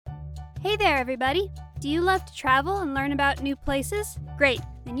Hey there, everybody! Do you love to travel and learn about new places? Great,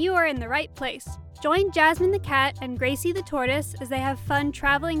 then you are in the right place. Join Jasmine the cat and Gracie the tortoise as they have fun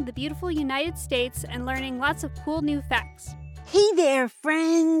traveling the beautiful United States and learning lots of cool new facts. Hey there,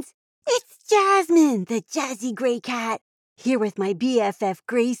 friends! It's Jasmine, the jazzy gray cat, here with my BFF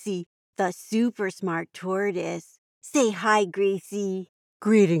Gracie, the super smart tortoise. Say hi, Gracie.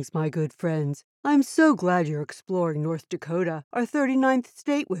 Greetings, my good friends. I'm so glad you're exploring North Dakota, our 39th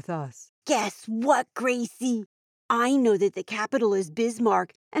state, with us. Guess what, Gracie? I know that the capital is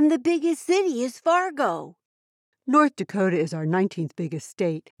Bismarck and the biggest city is Fargo. North Dakota is our 19th biggest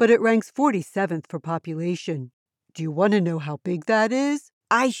state, but it ranks 47th for population. Do you want to know how big that is?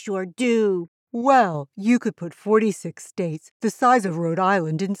 I sure do. Well, you could put 46 states, the size of Rhode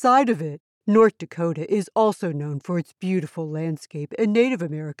Island, inside of it. North Dakota is also known for its beautiful landscape and Native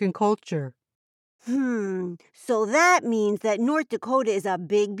American culture. So that means that North Dakota is a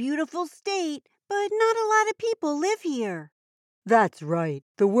big, beautiful state, but not a lot of people live here. That's right.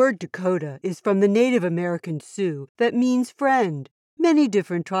 The word Dakota is from the Native American Sioux that means friend. Many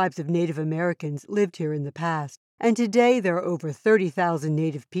different tribes of Native Americans lived here in the past, and today there are over 30,000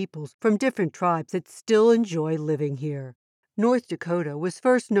 Native peoples from different tribes that still enjoy living here. North Dakota was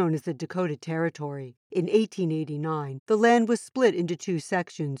first known as the Dakota Territory. In 1889, the land was split into two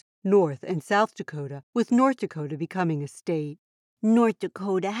sections, North and South Dakota, with North Dakota becoming a state. North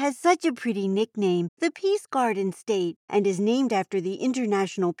Dakota has such a pretty nickname, the Peace Garden State, and is named after the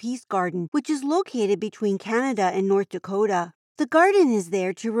International Peace Garden, which is located between Canada and North Dakota. The garden is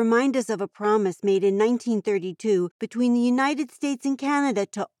there to remind us of a promise made in 1932 between the United States and Canada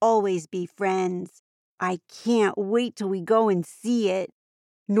to always be friends. I can't wait till we go and see it.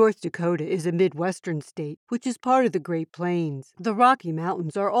 North Dakota is a Midwestern state, which is part of the Great Plains. The Rocky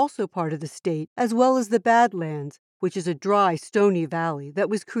Mountains are also part of the state, as well as the Badlands, which is a dry, stony valley that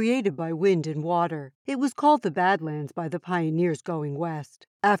was created by wind and water. It was called the Badlands by the pioneers going west.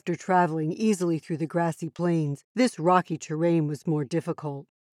 After traveling easily through the grassy plains, this rocky terrain was more difficult.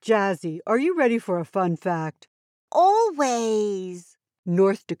 Jazzy, are you ready for a fun fact? Always!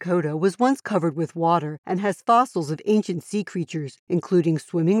 North Dakota was once covered with water and has fossils of ancient sea creatures, including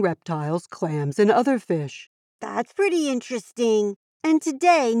swimming reptiles, clams, and other fish. That's pretty interesting. And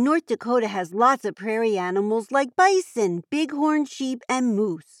today, North Dakota has lots of prairie animals like bison, bighorn sheep, and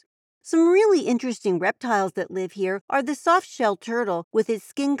moose. Some really interesting reptiles that live here are the soft-shell turtle with its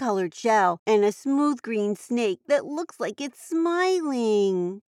skin-colored shell and a smooth green snake that looks like it's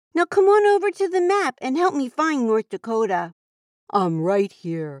smiling. Now come on over to the map and help me find North Dakota. I'm right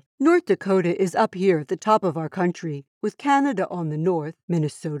here. North Dakota is up here at the top of our country, with Canada on the north,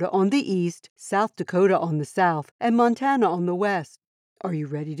 Minnesota on the east, South Dakota on the south, and Montana on the west. Are you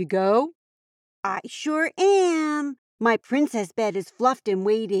ready to go? I sure am. My princess bed is fluffed and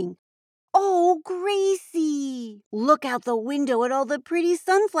waiting. Oh, Gracie! Look out the window at all the pretty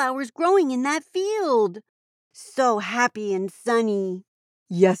sunflowers growing in that field. So happy and sunny.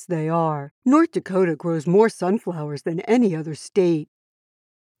 Yes, they are. North Dakota grows more sunflowers than any other state.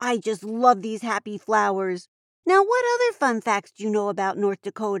 I just love these happy flowers. Now, what other fun facts do you know about North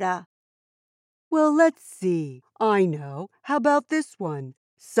Dakota? Well, let's see. I know. How about this one?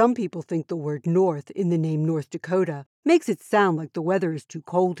 Some people think the word North in the name North Dakota makes it sound like the weather is too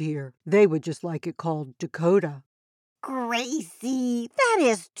cold here. They would just like it called Dakota. Gracie, that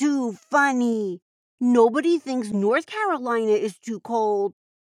is too funny. Nobody thinks North Carolina is too cold.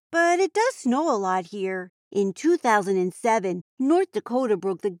 But it does snow a lot here. In 2007, North Dakota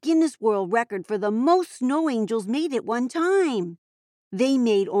broke the Guinness World Record for the most snow angels made at one time. They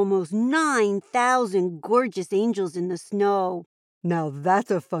made almost 9,000 gorgeous angels in the snow. Now that's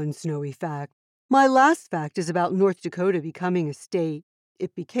a fun snowy fact. My last fact is about North Dakota becoming a state.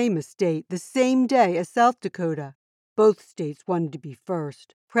 It became a state the same day as South Dakota. Both states wanted to be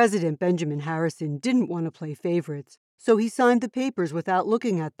first. President Benjamin Harrison didn't want to play favorites, so he signed the papers without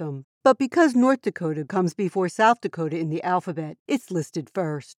looking at them. But because North Dakota comes before South Dakota in the alphabet, it's listed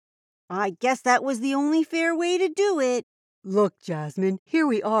first. I guess that was the only fair way to do it. Look, Jasmine, here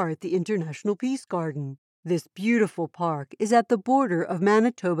we are at the International Peace Garden. This beautiful park is at the border of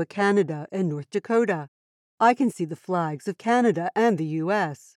Manitoba, Canada, and North Dakota. I can see the flags of Canada and the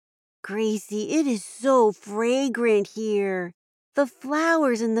U.S. Gracie, it is so fragrant here. The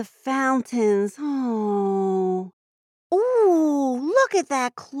flowers and the fountains. Oh. Ooh, look at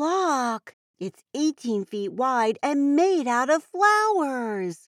that clock. It's 18 feet wide and made out of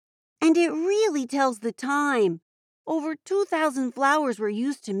flowers. And it really tells the time. Over 2,000 flowers were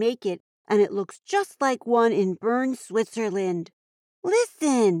used to make it, and it looks just like one in Bern, Switzerland.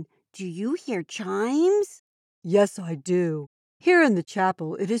 Listen, do you hear chimes? Yes, I do. Here in the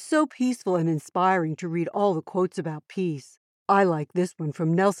chapel, it is so peaceful and inspiring to read all the quotes about peace. I like this one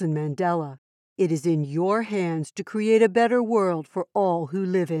from Nelson Mandela. It is in your hands to create a better world for all who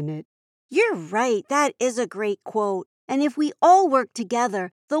live in it. You're right, that is a great quote. And if we all work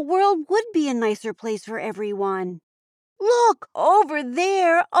together, the world would be a nicer place for everyone. Look, over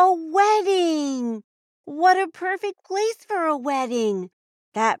there, a wedding! What a perfect place for a wedding!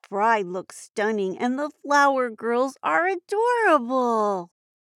 That bride looks stunning and the flower girls are adorable.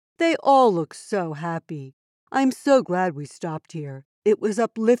 They all look so happy. I'm so glad we stopped here. It was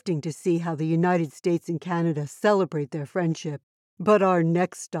uplifting to see how the United States and Canada celebrate their friendship. But our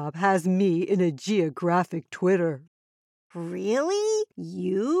next stop has me in a geographic twitter. Really?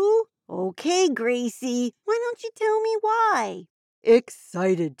 You? Okay, Gracie. Why don't you tell me why?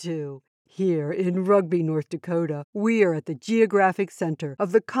 Excited to. Here in Rugby, North Dakota, we are at the geographic center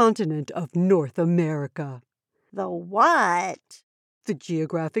of the continent of North America. The what? The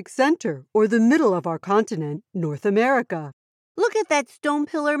geographic center, or the middle of our continent, North America. Look at that stone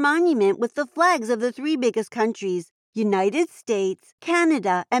pillar monument with the flags of the three biggest countries, United States,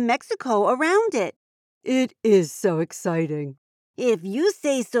 Canada, and Mexico around it. It is so exciting. If you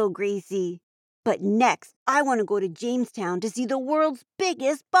say so, Gracie. But next, I want to go to Jamestown to see the world's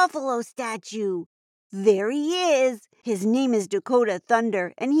biggest buffalo statue. There he is. His name is Dakota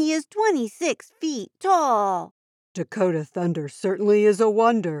Thunder, and he is 26 feet tall. Dakota Thunder certainly is a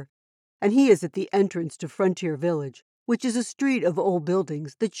wonder. And he is at the entrance to Frontier Village, which is a street of old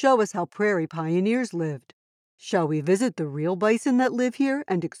buildings that show us how prairie pioneers lived. Shall we visit the real bison that live here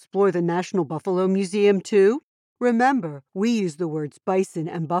and explore the National Buffalo Museum too? Remember, we use the words bison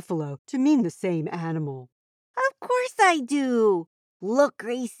and buffalo to mean the same animal. Of course I do. Look,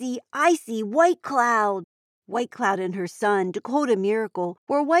 Gracie, I see White Cloud. White Cloud and her son, Dakota Miracle,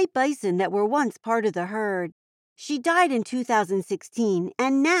 were white bison that were once part of the herd. She died in 2016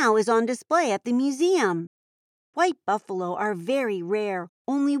 and now is on display at the museum. White buffalo are very rare.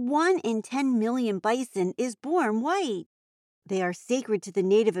 Only 1 in 10 million bison is born white. They are sacred to the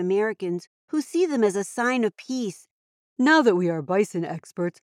Native Americans, who see them as a sign of peace. Now that we are bison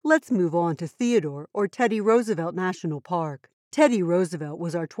experts, let's move on to Theodore or Teddy Roosevelt National Park. Teddy Roosevelt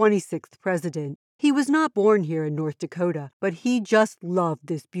was our 26th president. He was not born here in North Dakota, but he just loved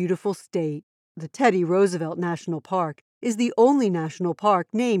this beautiful state. The Teddy Roosevelt National Park is the only national park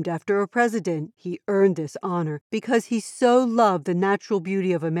named after a president. He earned this honor because he so loved the natural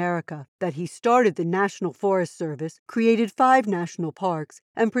beauty of America that he started the National Forest Service, created 5 national parks,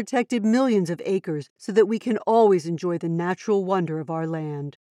 and protected millions of acres so that we can always enjoy the natural wonder of our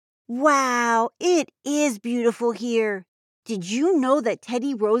land. Wow, it is beautiful here. Did you know that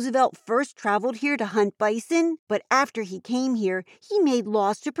Teddy Roosevelt first traveled here to hunt bison? But after he came here, he made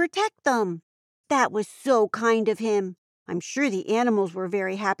laws to protect them. That was so kind of him. I'm sure the animals were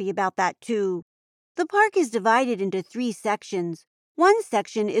very happy about that too. The park is divided into 3 sections. One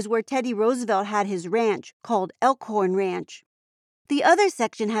section is where Teddy Roosevelt had his ranch, called Elkhorn Ranch. The other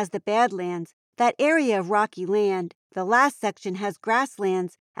section has the Badlands, that area of rocky land. The last section has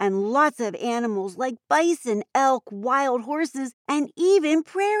grasslands and lots of animals like bison, elk, wild horses, and even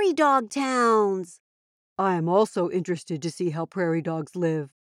prairie dog towns. I am also interested to see how prairie dogs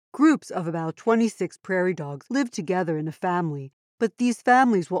live. Groups of about 26 prairie dogs live together in a family, but these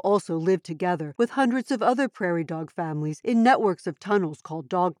families will also live together with hundreds of other prairie dog families in networks of tunnels called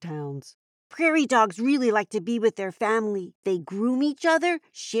dog towns. Prairie dogs really like to be with their family. They groom each other,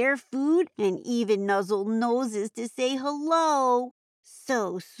 share food, and even nuzzle noses to say hello.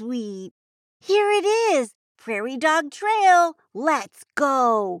 So sweet. Here it is, Prairie Dog Trail. Let's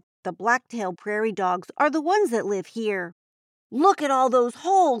go. The black-tailed prairie dogs are the ones that live here. Look at all those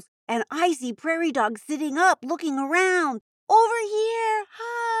holes, and I see prairie dogs sitting up looking around. Over here,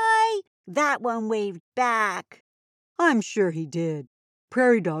 hi! That one waved back. I'm sure he did.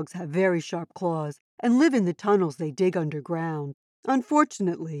 Prairie dogs have very sharp claws and live in the tunnels they dig underground.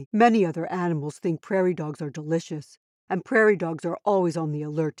 Unfortunately, many other animals think prairie dogs are delicious, and prairie dogs are always on the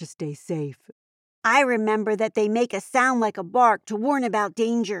alert to stay safe. I remember that they make a sound like a bark to warn about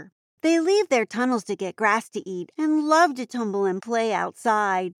danger. They leave their tunnels to get grass to eat and love to tumble and play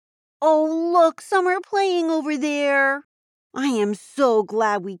outside. Oh, look, some are playing over there. I am so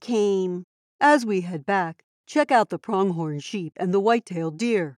glad we came. As we head back, check out the pronghorn sheep and the white-tailed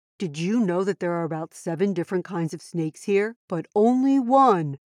deer. Did you know that there are about 7 different kinds of snakes here? But only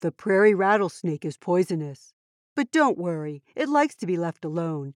one, the prairie rattlesnake, is poisonous. But don't worry, it likes to be left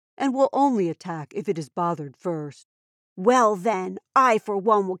alone and will only attack if it is bothered first. Well then, I for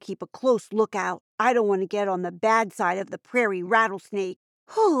one will keep a close lookout. I don't want to get on the bad side of the prairie rattlesnake.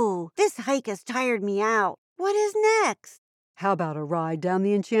 Whew, this hike has tired me out. What is next? How about a ride down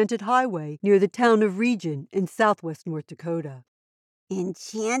the Enchanted Highway near the town of Region in southwest North Dakota?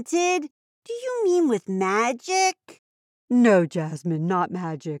 Enchanted? Do you mean with magic? No, Jasmine, not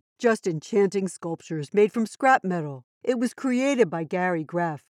magic. Just enchanting sculptures made from scrap metal. It was created by Gary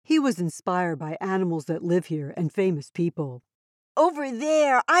Greff. He was inspired by animals that live here and famous people. Over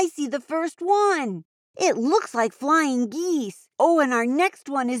there, I see the first one. It looks like flying geese. Oh, and our next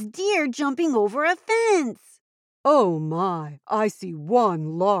one is deer jumping over a fence. Oh my, I see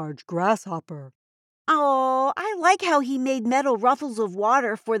one large grasshopper. Oh, I like how he made metal ruffles of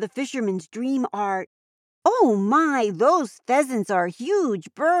water for the fisherman's dream art. Oh my, those pheasants are huge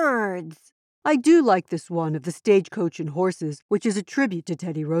birds. I do like this one of the stagecoach and horses, which is a tribute to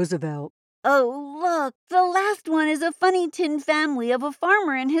Teddy Roosevelt. Oh, look, the last one is a funny tin family of a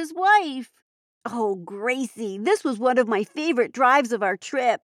farmer and his wife. Oh, Gracie, this was one of my favorite drives of our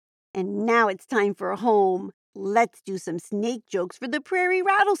trip. And now it's time for home. Let's do some snake jokes for the prairie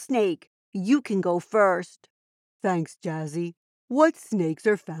rattlesnake. You can go first. Thanks, Jazzy. What snakes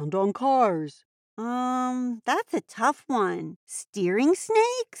are found on cars? That's a tough one. Steering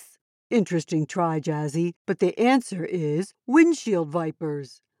snakes? Interesting try, Jazzy, but the answer is windshield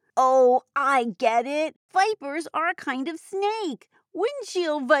vipers. Oh, I get it. Vipers are a kind of snake.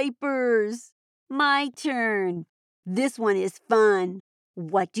 Windshield vipers. My turn. This one is fun.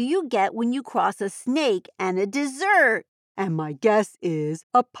 What do you get when you cross a snake and a dessert? And my guess is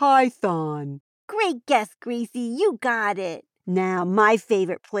a python. Great guess, Gracie. You got it. Now, my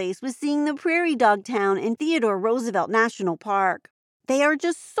favorite place was seeing the prairie dog town in Theodore Roosevelt National Park. They are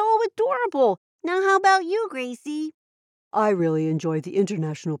just so adorable. Now, how about you, Gracie? I really enjoyed the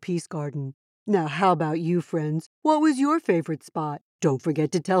International Peace Garden. Now, how about you, friends? What was your favorite spot? Don't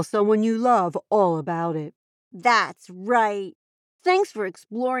forget to tell someone you love all about it. That's right. Thanks for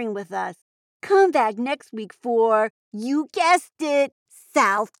exploring with us. Come back next week for, you guessed it,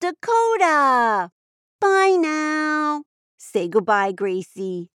 South Dakota. Bye now. Say goodbye,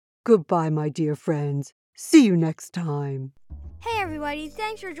 Gracie. Goodbye, my dear friends. See you next time. Hey everybody,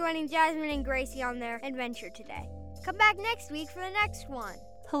 thanks for joining Jasmine and Gracie on their adventure today. Come back next week for the next one.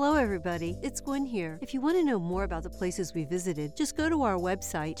 Hello everybody, it's Gwen here. If you want to know more about the places we visited, just go to our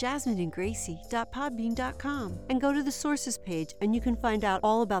website, jasmineandgracie.podbean.com, and go to the sources page and you can find out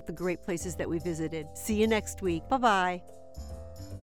all about the great places that we visited. See you next week. Bye-bye.